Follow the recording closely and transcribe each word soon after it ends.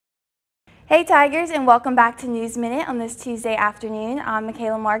Hey Tigers, and welcome back to News Minute on this Tuesday afternoon. I'm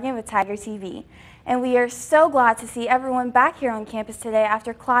Mikala Morgan with Tiger TV, and we are so glad to see everyone back here on campus today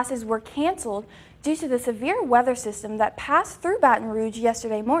after classes were canceled due to the severe weather system that passed through Baton Rouge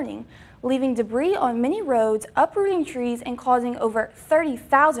yesterday morning, leaving debris on many roads, uprooting trees, and causing over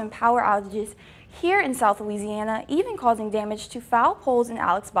 30,000 power outages here in South Louisiana, even causing damage to foul poles in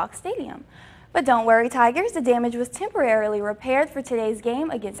Alex Box Stadium. But don't worry, Tigers, the damage was temporarily repaired for today's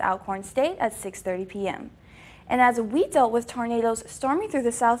game against Alcorn State at 6:30 p.m. And as we dealt with tornadoes storming through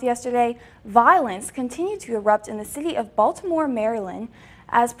the South yesterday, violence continued to erupt in the city of Baltimore, Maryland,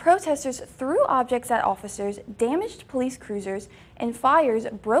 as protesters threw objects at officers, damaged police cruisers, and fires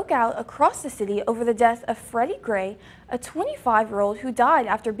broke out across the city over the death of Freddie Gray, a 25-year-old who died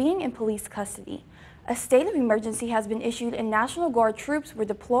after being in police custody. A state of emergency has been issued and National Guard troops were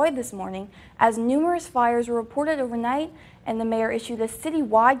deployed this morning as numerous fires were reported overnight, and the mayor issued a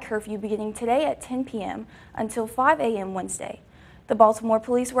city-wide curfew beginning today at 10 p.m. until 5 a.m. Wednesday. The Baltimore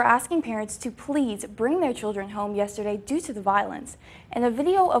police were asking parents to please bring their children home yesterday due to the violence, and a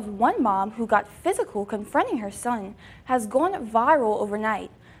video of one mom who got physical confronting her son has gone viral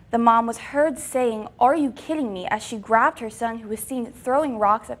overnight. The mom was heard saying, "Are you kidding me?" as she grabbed her son, who was seen throwing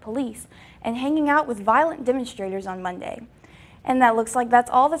rocks at police and hanging out with violent demonstrators on Monday. And that looks like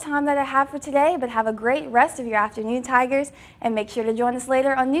that's all the time that I have for today, but have a great rest of your afternoon, Tigers, and make sure to join us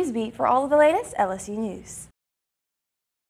later on Newsbeat for all of the latest LSU news.